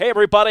Hey,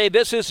 everybody,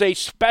 this is a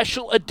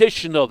special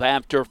edition of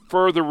After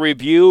Further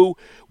Review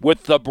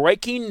with the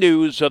breaking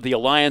news of the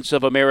Alliance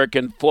of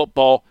American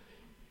Football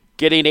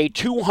getting a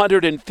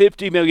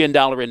 $250 million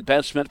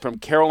investment from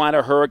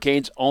Carolina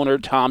Hurricanes owner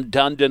Tom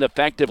Dundon,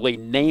 effectively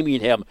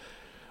naming him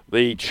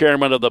the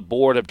chairman of the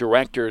board of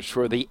directors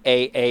for the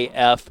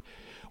AAF.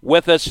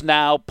 With us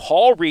now,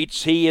 Paul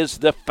Reitz. He is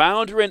the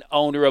founder and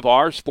owner of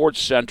Our Sports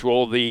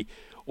Central, the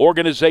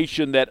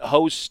organization that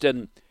hosts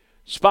and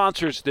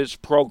sponsors this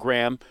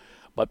program.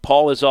 But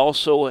Paul is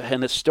also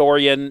an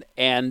historian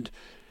and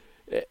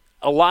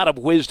a lot of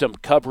wisdom,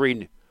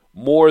 covering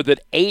more than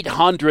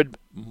 800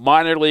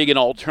 minor league and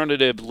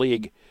alternative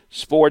league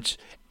sports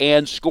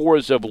and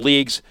scores of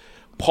leagues.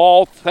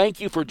 Paul, thank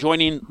you for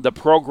joining the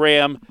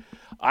program.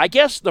 I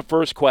guess the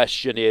first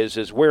question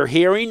is we're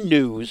hearing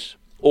news,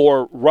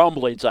 or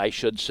rumblings, I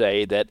should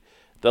say, that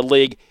the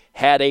league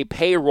had a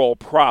payroll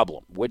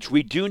problem, which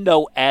we do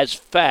know as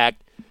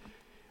fact.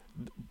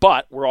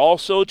 But we're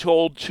also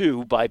told,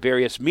 too, by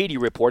various media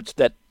reports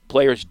that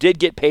players did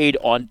get paid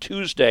on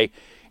Tuesday.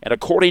 And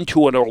according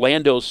to an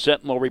Orlando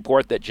Sentinel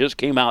report that just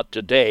came out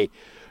today,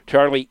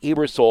 Charlie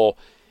Ebersol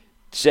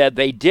said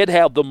they did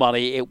have the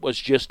money. It was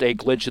just a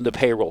glitch in the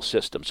payroll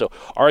system. So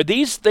are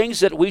these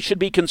things that we should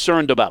be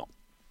concerned about?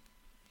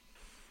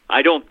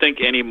 I don't think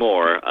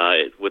anymore.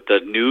 With the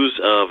news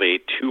of a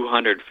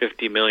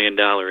 $250 million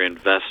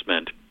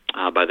investment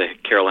by the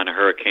Carolina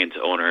Hurricanes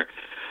owner,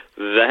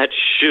 that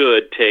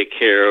should take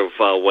care of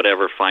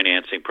whatever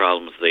financing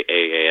problems the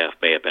AAF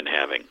may have been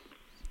having.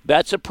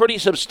 That's a pretty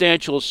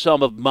substantial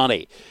sum of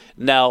money.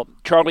 Now,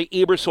 Charlie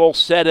Ebersol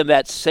said in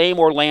that same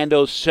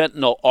Orlando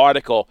Sentinel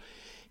article,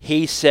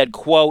 he said,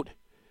 quote,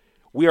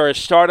 "We are a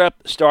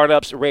startup.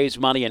 Startups raise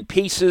money in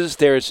pieces.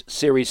 There's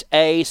Series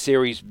A,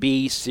 Series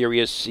B,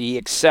 Series C,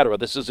 etc."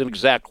 This is an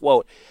exact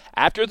quote.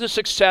 "After the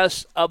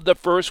success of the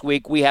first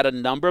week, we had a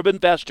number of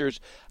investors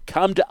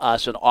come to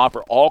us and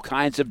offer all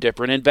kinds of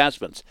different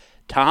investments.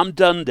 Tom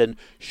Dundon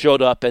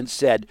showed up and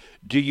said,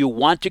 'Do you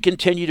want to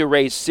continue to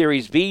raise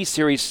Series B,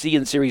 Series C,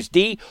 and Series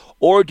D,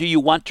 or do you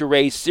want to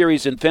raise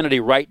Series Infinity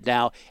right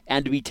now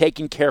and to be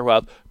taken care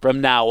of from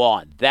now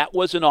on?' That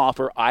was an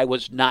offer I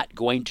was not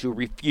going to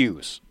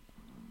refuse."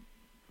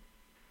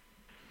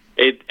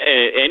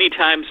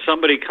 Anytime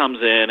somebody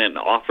comes in and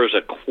offers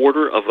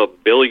 $250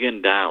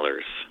 million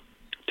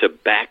to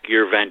back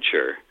your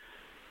venture,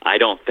 I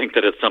don't think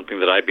that it's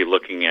something that I'd be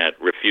looking at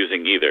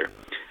refusing either.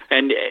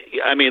 And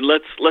I mean,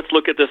 let's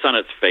look at this on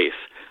its face.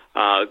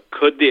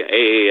 Could the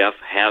AAF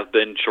have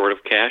been short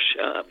of cash?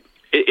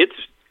 It's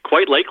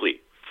quite likely.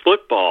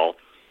 Football,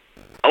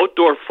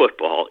 outdoor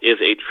football, is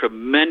a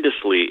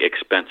tremendously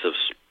expensive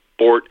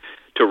sport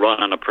to run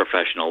on a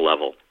professional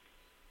level.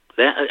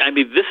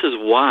 This is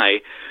why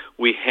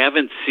we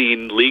haven't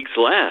seen leagues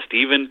last.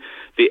 Even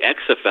the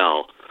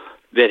XFL,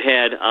 that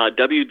had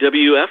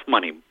WWF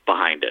money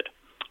behind it,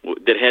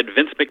 that had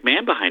Vince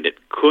McMahon behind it,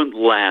 couldn't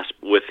last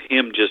with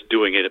him just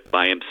doing it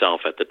by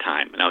himself at the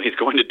time. Now he's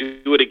going to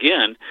do it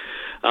again,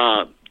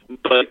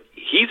 but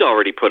he's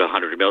already put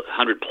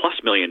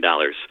 $100+ million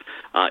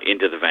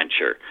into the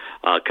venture,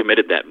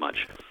 committed that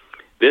much.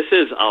 This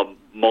is a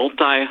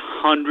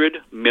multi-$100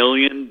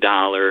 million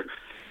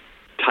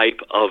type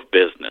of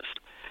business.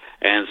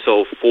 And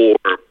so for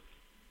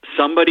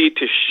somebody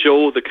to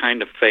show the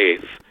kind of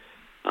faith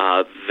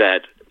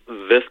that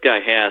this guy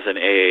has in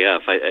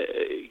AAF,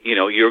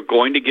 you're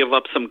going to give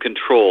up some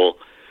control,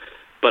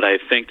 but I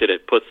think that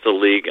it puts the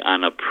league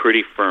on a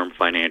pretty firm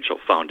financial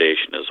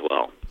foundation as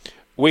well.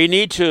 We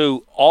need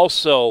to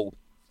also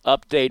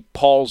update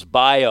Paul's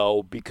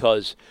bio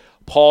because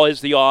Paul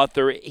is the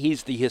author.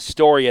 He's the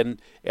historian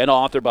and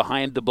author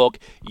behind the book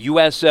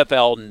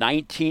USFL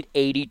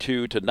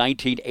 1982 to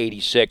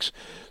 1986.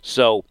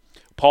 So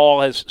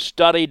Paul has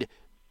studied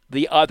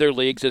the other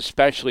leagues,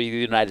 especially the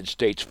United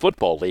States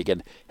Football League,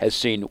 and has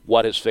seen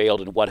what has failed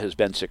and what has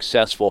been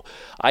successful.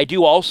 I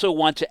do also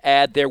want to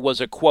add there was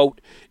a quote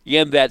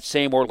in that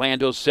same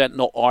Orlando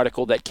Sentinel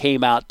article that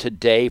came out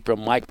today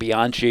from Mike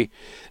Bianchi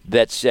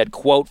that said,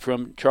 quote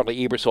from Charlie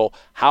Ebersol,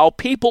 "How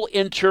people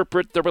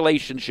interpret the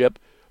relationship,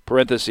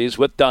 parentheses,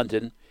 with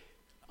Dundon,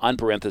 on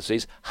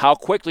parentheses, how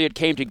quickly it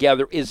came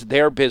together is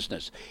their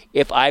business.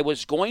 If I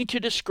was going to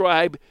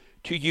describe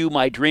to you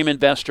my dream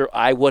investor,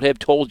 I would have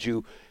told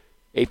you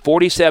a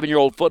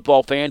 47-year-old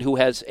football fan who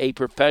has a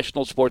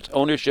professional sports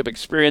ownership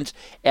experience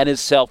and is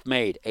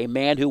self-made, a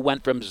man who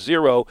went from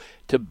zero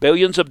to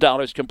billions of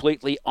dollars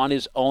completely on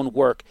his own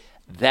work.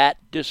 That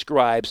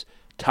describes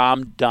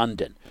Tom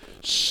Dundon."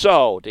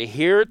 So to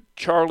hear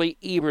Charlie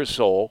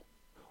Ebersol,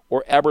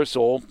 or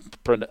Ebersol,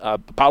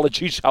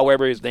 apologies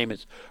however his name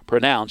is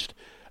pronounced,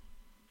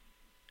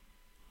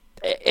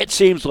 it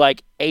seems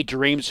like a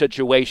dream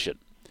situation.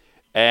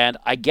 And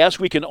I guess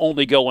we can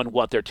only go on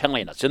what they're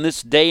telling us. In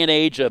this day and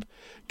age of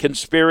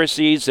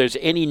conspiracies, there's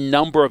any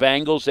number of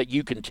angles that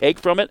you can take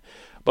from it.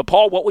 But,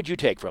 Paul, what would you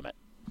take from it?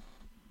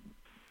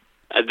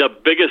 The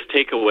biggest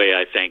takeaway,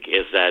 I think,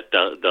 is that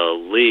the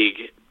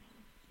league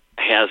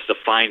has the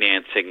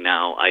financing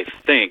now, I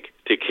think,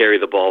 to carry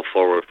the ball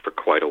forward for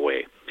quite a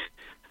way.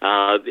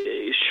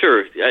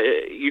 Sure,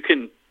 you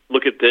can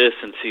look at this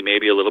and see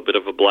maybe a little bit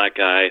of a black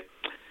eye,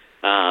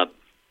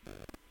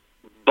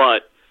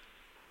 but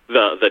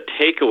the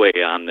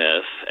takeaway on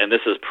this, and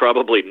this is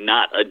probably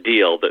not a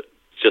deal that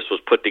just was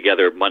put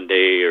together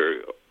Monday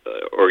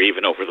or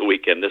even over the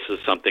weekend. This is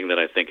something that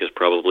I think has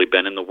probably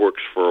been in the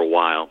works for a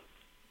while.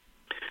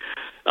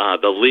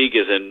 The league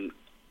is in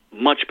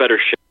much better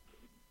shape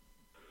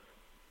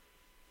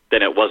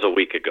than it was a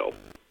week ago.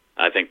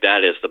 I think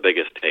that is the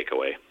biggest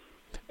takeaway.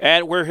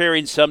 And we're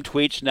hearing some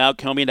tweets now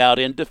coming out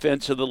in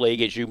defense of the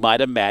league, as you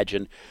might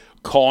imagine,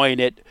 calling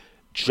it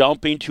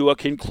jumping to a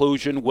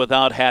conclusion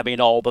without having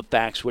all the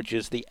facts, which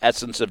is the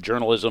essence of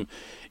journalism.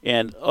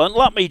 And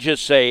let me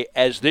just say,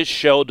 as this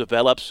show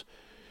develops,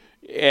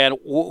 and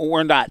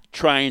we're not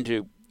trying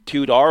to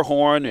toot our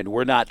horn and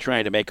we're not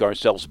trying to make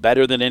ourselves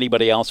better than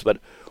anybody else, but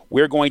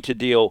we're going to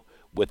deal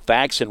with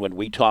facts. And when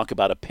we talk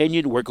about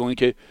opinion, we're going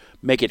to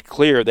make it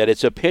clear that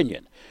it's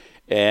opinion.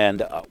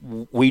 And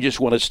we just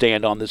want to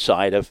stand on the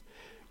side of,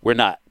 we're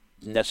not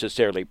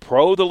necessarily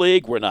pro the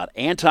league, we're not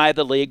anti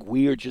the league,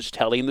 we are just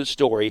telling the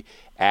story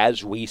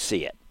as we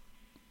see it.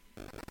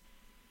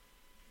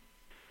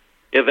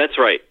 Yeah, that's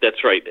right.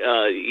 That's right.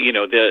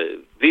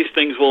 These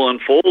things will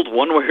unfold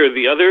one way or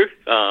the other,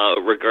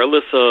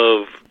 regardless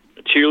of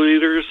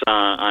cheerleaders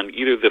on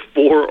either the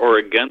for or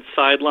against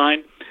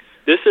sideline.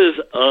 This is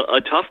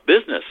a tough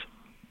business.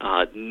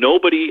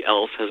 Nobody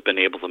else has been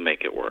able to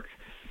make it work.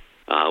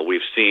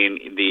 We've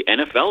seen the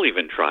NFL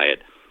even try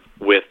it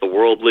with the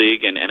World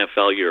League and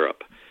NFL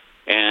Europe,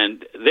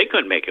 and they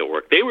couldn't make it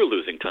work. They were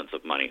losing tons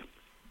of money.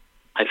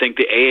 I think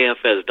the AAF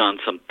has done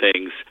some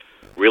things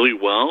really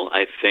well.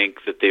 I think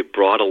that they've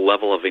brought a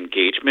level of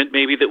engagement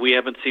maybe that we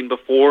haven't seen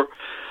before.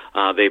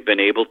 They've been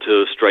able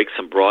to strike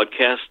some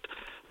broadcast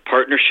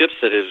partnerships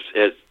that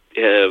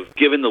have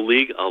given the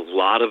league a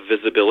lot of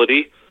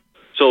visibility.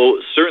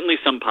 So certainly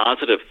some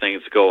positive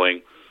things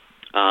going.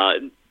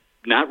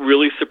 Not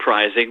really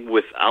surprising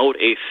without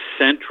a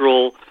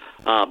central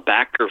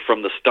backer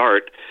from the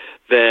start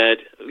that,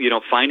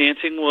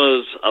 financing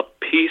was a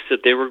piece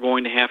that they were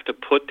going to have to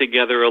put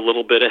together a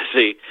little bit as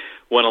they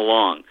went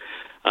along.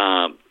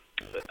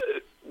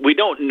 We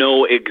don't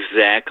know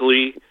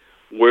exactly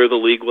where the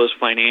league was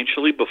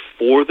financially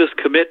before this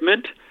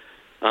commitment.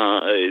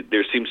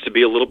 There seems to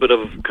be a little bit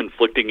of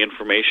conflicting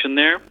information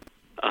there.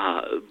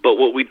 But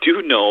what we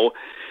do know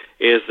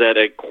is that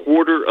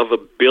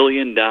 $250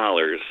 million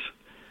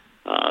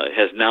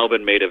has now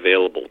been made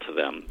available to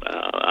them.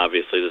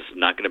 Obviously, this is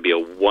not going to be a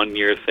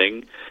one-year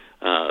thing.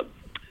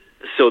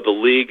 So the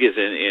league is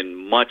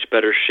in much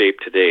better shape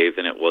today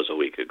than it was a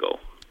week ago.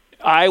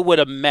 I would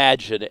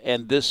imagine,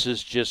 and this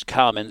is just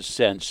common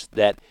sense,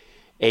 that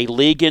a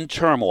league in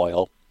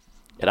turmoil,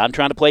 and I'm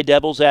trying to play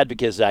devil's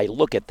advocate as I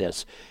look at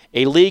this,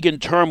 a league in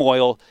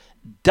turmoil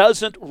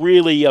doesn't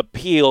really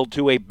appeal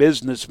to a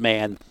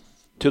businessman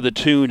to the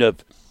tune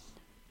of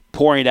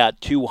pouring out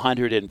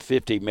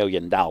 $250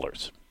 million.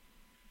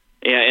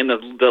 Yeah, and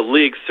the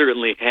league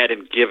certainly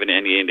hadn't given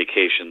any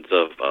indications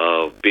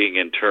of being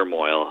in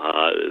turmoil.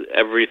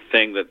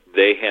 Everything that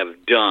they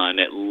have done,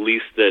 at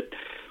least that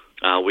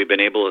we've been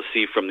able to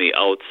see from the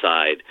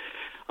outside,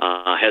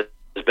 has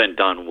been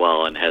done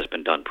well and has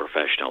been done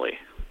professionally.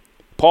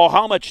 Paul,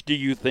 how much do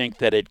you think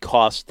that it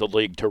costs the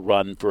league to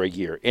run for a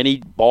year? Any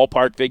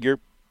ballpark figure?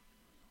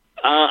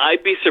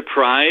 I'd be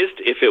surprised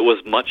if it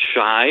was much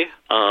shy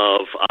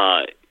of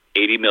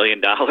 $80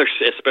 million,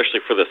 especially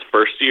for this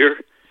first year.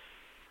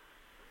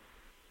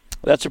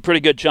 That's a pretty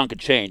good chunk of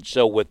change.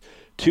 So with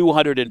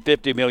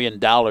 $250 million,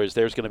 there's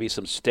going to be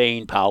some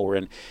staying power,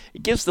 and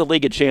it gives the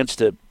league a chance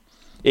to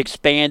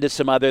expand to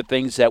some other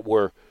things that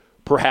were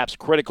perhaps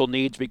critical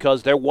needs,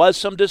 because there was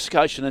some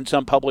discussion in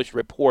some published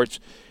reports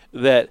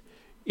that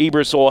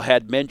Ebersol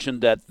had mentioned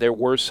that there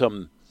were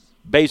some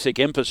basic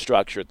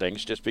infrastructure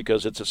things. Just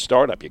because it's a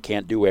startup, you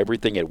can't do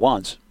everything at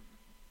once.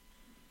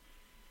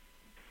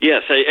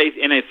 Yes,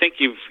 and I think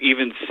you've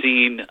even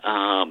seen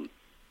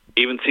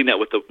that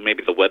with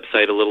maybe the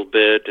website a little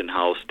bit, and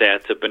how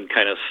stats have been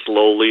kind of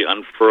slowly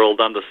unfurled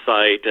on the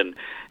site,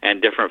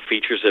 and different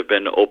features have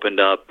been opened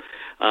up.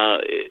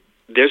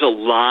 There's a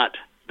lot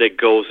that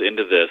goes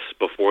into this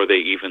before they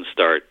even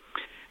start.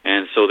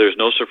 And so there's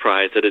no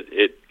surprise that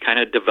it kind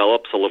of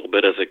develops a little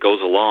bit as it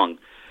goes along.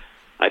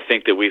 I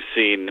think that we've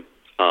seen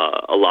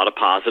a lot of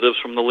positives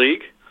from the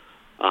league.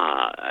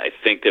 I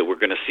think that we're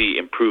going to see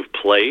improved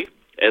play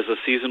as the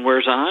season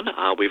wears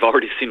on. We've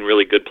already seen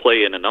really good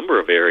play in a number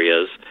of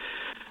areas,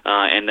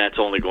 and that's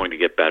only going to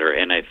get better.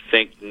 And I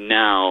think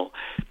now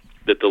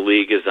that the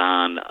league is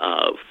on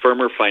a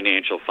firmer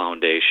financial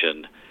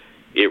foundation,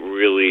 it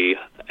really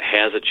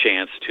has a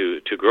chance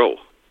to grow.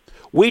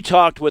 We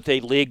talked with a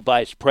league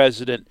vice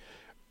president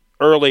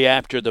early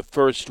after the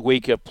first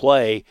week of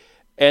play,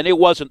 and it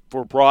wasn't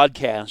for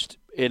broadcast,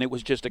 and it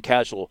was just a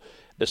casual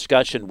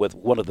discussion with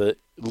one of the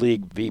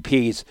league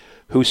VPs,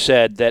 who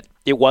said that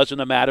it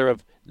wasn't a matter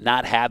of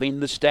not having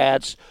the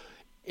stats.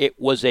 It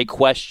was a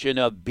question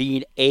of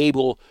being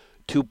able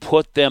to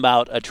put them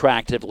out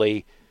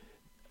attractively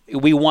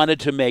we wanted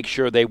to make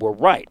sure they were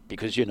right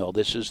because,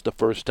 this is the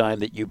first time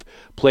that you've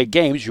played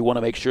games. You want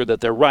to make sure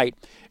that they're right.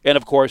 And,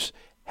 of course,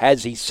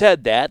 as he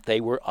said that,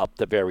 they were up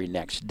the very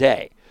next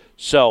day.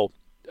 So,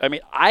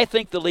 I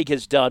think the league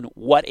has done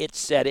what it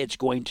said it's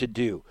going to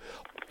do.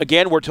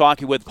 Again, we're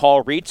talking with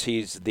Paul Reitz.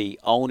 He's the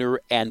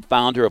owner and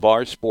founder of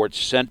Our Sports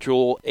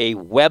Central, a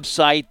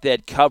website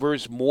that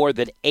covers more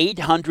than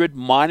 800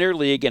 minor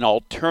league and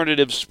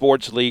alternative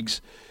sports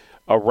leagues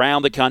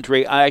around the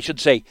country. I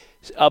should say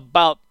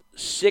about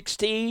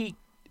 60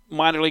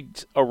 minor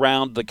leagues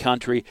around the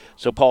country.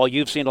 So, Paul,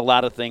 you've seen a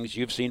lot of things.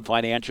 You've seen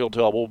financial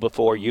trouble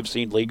before. You've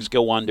seen leagues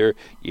go under.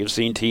 You've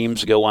seen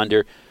teams go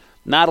under.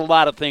 Not a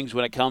lot of things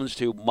when it comes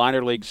to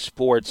minor league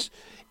sports.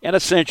 And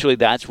essentially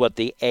that's what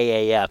the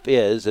AAF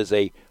is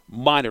a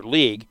minor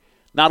league.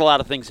 Not a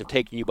lot of things have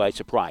taken you by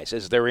surprise.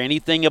 Is there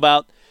anything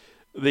about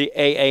the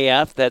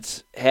AAF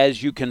that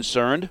has you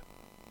concerned?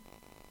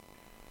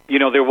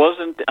 There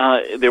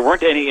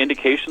weren't any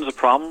indications of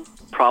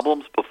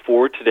problems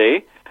before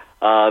today.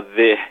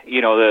 The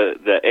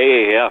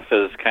AAF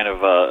is kind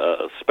of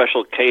a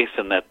special case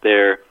in that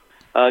they're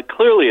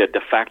clearly a de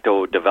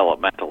facto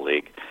developmental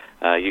league.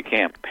 You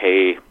can't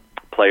pay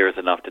players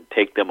enough to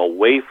take them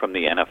away from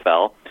the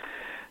NFL.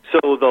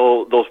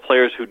 So those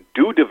players who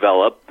do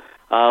develop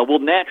will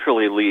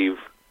naturally leave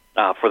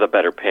for the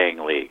better paying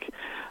league.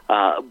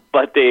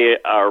 But they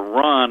are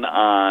run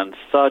on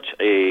such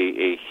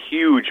a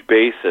huge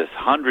basis.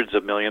 Hundreds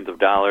of millions of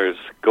dollars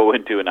go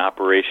into an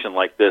operation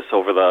like this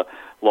over the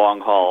long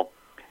haul.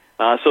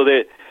 So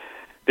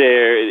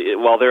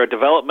while they're a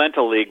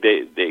developmental league,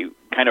 they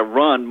kind of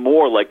run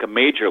more like a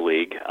major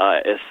league,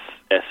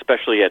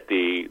 especially at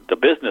the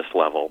business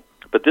level.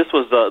 But this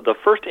was the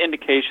first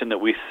indication that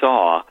we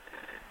saw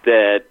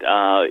that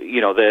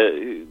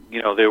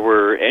there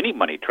were any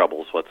money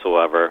troubles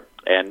whatsoever,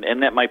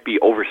 and that might be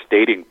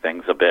overstating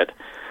things a bit.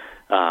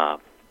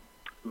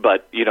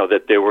 But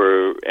that there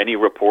were any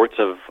reports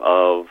of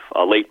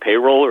a late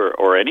payroll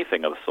or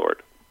anything of the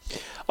sort.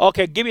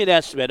 Okay, give me an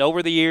estimate.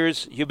 Over the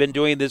years, you've been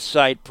doing this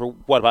site for,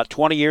 about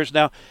 20 years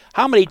now?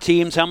 How many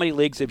teams, how many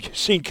leagues have you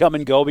seen come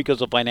and go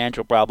because of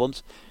financial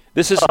problems?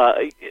 This is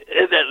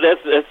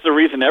that's the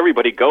reason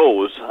everybody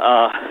goes.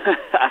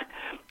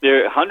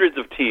 There are hundreds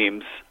of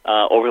teams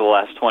over the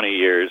last 20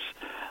 years.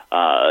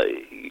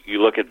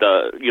 You look at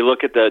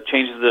the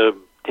changes that have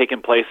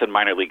taken place in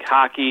minor league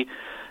hockey,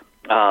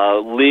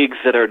 leagues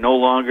that are no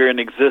longer in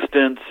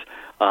existence.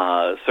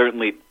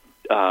 Certainly,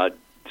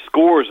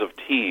 scores of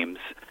teams.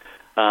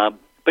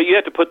 But you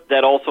have to put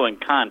that also in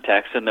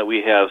context, in that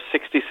we have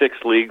 66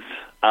 leagues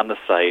on the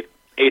site,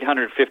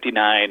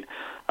 859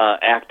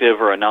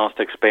 active or announced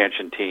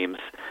expansion teams.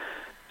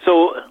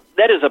 So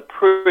that is a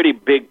pretty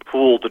big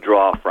pool to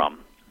draw from.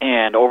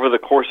 And over the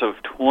course of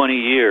 20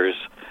 years,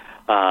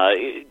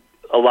 a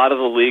lot of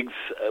the leagues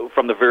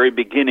from the very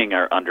beginning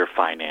are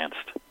underfinanced,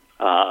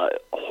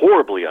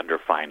 horribly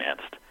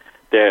underfinanced.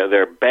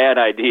 They're bad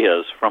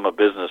ideas from a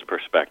business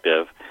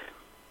perspective.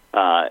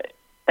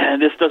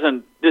 And this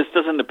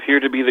doesn't appear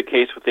to be the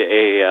case with the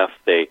AAF.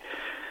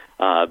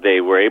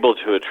 They were able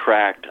to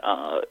attract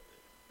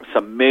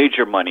some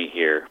major money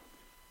here,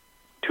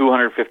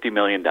 $250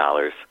 million,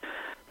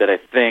 that I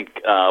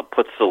think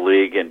puts the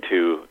league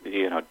into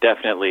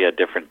definitely a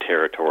different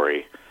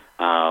territory.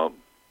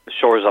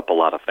 Shores up a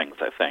lot of things,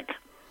 I think.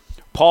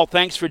 Paul,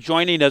 thanks for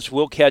joining us.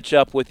 We'll catch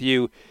up with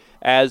you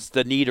as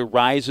the need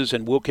arises,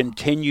 and we'll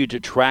continue to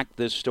track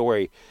this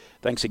story.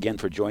 Thanks again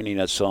for joining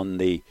us on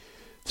the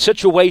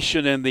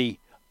situation in the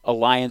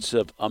Alliance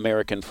of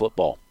American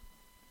Football.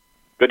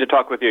 Good to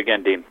talk with you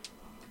again, Dean.